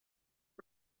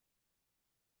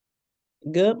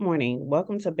Good morning.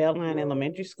 Welcome to Beltline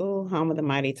Elementary School, home of the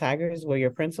Mighty Tigers, where your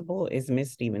principal is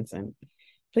Miss Stevenson.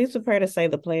 Please prepare to say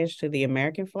the pledge to the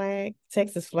American flag,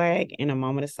 Texas flag, in a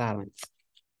moment of silence.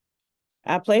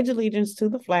 I pledge allegiance to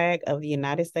the flag of the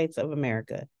United States of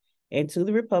America and to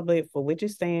the republic for which it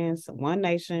stands, one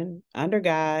nation, under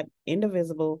God,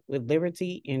 indivisible, with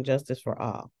liberty and justice for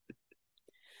all.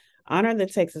 Honor the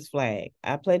Texas flag.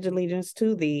 I pledge allegiance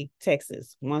to the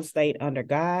Texas, one state under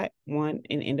God, one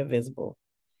and indivisible.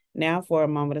 Now for a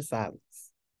moment of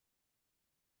silence.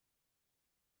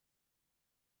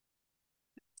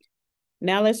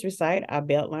 Now let's recite our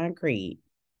Beltline Creed.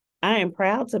 I am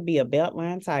proud to be a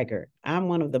Beltline Tiger. I'm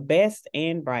one of the best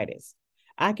and brightest.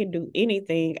 I can do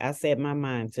anything I set my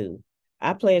mind to.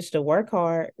 I pledge to work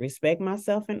hard, respect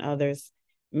myself and others,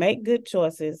 make good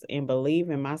choices, and believe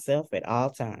in myself at all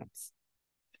times.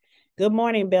 Good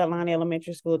morning, Beltline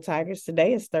Elementary School Tigers.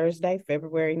 Today is Thursday,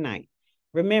 February 9th.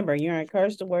 Remember, you're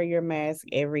encouraged to wear your mask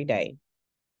every day.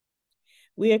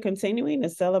 We are continuing to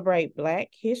celebrate Black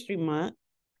History Month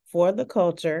for the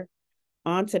culture.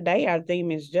 On today, our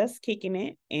theme is just kicking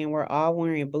it, and we're all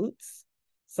wearing boots.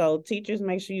 So teachers,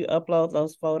 make sure you upload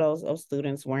those photos of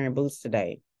students wearing boots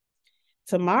today.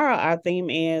 Tomorrow, our theme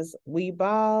is we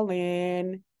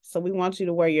ballin'. So we want you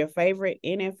to wear your favorite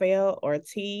NFL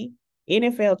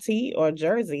tee or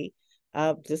jersey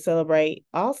to celebrate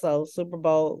also Super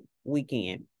Bowl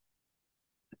weekend.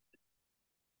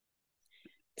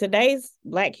 Today's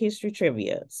Black History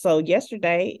Trivia. So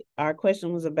yesterday, our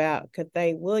question was about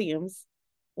Cathay Williams.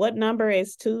 What number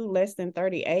is 2 less than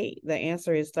 38? The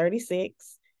answer is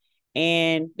 36.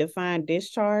 And define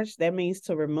discharge, that means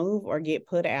to remove or get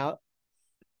put out.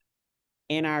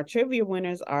 And our trivia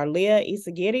winners are Leah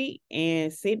Isagiri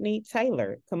and Sydney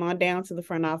Taylor. Come on down to the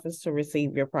front office to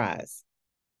receive your prize.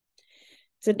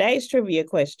 Today's trivia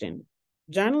question.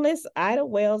 Journalist Ida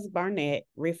Wells Barnett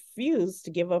refused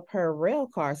to give up her rail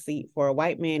car seat for a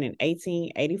white man in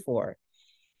 1884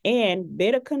 and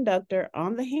bit a conductor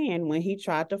on the hand when he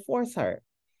tried to force her.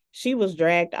 She was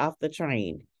dragged off the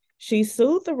train. She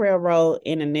sued the railroad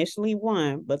and initially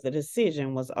won, but the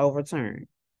decision was overturned.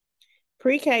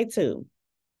 Pre-K 2.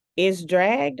 Is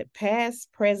dragged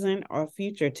past, present, or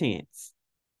future tense?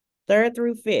 3rd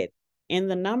through 5th. In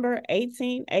the number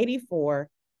 1884,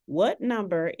 what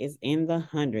number is in the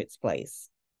hundreds place?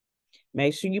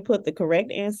 Make sure you put the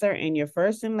correct answer and your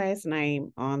first and last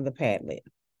name on the Padlet.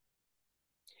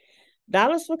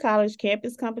 Dollars for College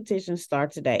campus competitions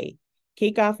start today.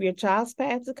 Kick off your child's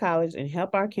path to college and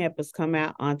help our campus come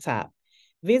out on top.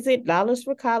 Visit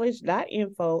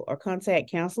dollarsforcollege.info or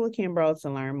contact Counselor Kimbrough to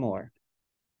learn more.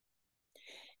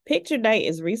 Picture Day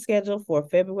is rescheduled for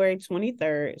February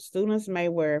 23rd. Students may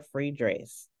wear a free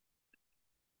dress.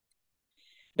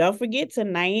 Don't forget to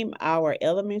name our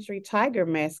elementary tiger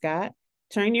mascot.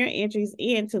 Turn your entries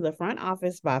in to the front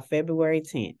office by February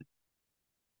 10th.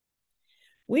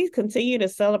 We continue to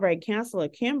celebrate Counselor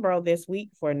Kimbrough this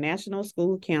week for National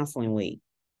School Counseling Week.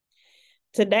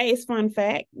 Today's fun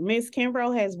fact, Miss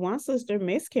Kimbrough has one sister,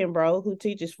 Miss Kimbrough, who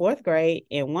teaches 4th grade,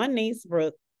 and one niece,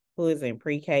 Brooke, who is in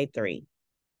pre-K 3.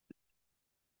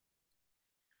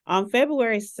 On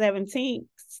February 17th,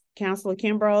 Counselor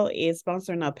Kimbrough is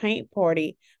sponsoring a paint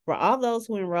party for all those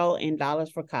who enroll in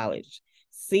Dollars for College.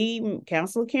 See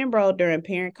Counselor Kimbrough during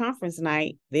Parent Conference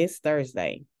Night this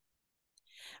Thursday.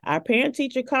 Our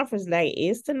Parent-Teacher Conference Day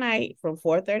is tonight from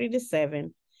 4:30 to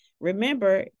 7.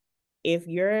 Remember, if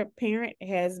your parent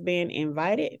has been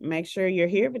invited, make sure you're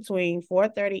here between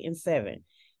 4:30 and 7.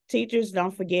 Teachers,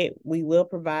 don't forget, we will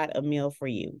provide a meal for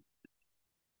you.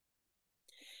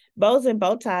 Bows and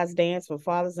Bow Ties Dance for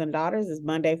Fathers and Daughters is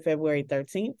Monday, February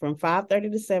 13th from 5:30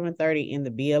 to 7:30 in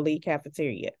the BLE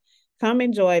cafeteria. Come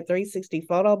enjoy a 360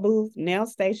 photo booth, nail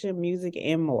station, music,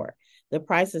 and more. The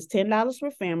price is $10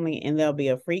 for family, and there'll be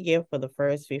a free gift for the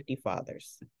first 50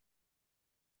 fathers.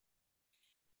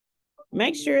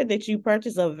 Make sure that you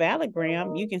purchase a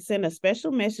Valigram. You can send a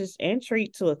special message and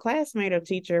treat to a classmate or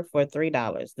teacher for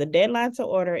 $3. The deadline to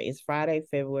order is Friday,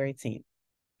 February 10th.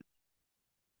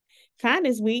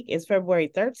 Kindness Week is February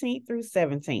 13th through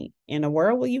 17th. In a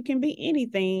world where you can be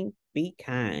anything, be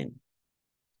kind.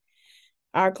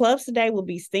 Our clubs today will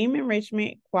be STEAM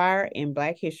Enrichment, Choir, and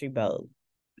Black History Bowl.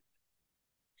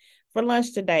 For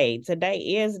lunch today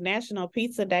is National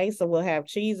Pizza Day, so we'll have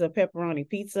cheese or pepperoni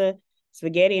pizza,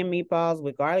 spaghetti and meatballs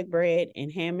with garlic bread,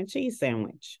 and ham and cheese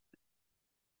sandwich.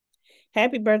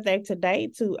 Happy birthday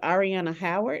today to Ariana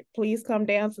Howard. Please come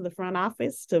down to the front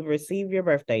office to receive your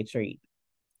birthday treat.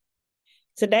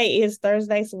 Today is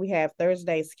Thursday, so we have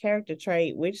Thursday's character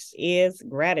trait, which is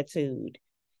gratitude.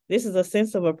 This is a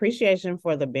sense of appreciation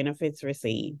for the benefits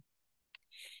received.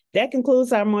 That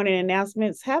concludes our morning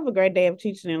announcements. Have a great day of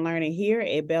teaching and learning here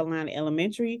at BLE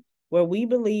Elementary, where we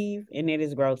believe and it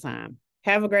is growth time.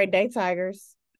 Have a great day, Tigers.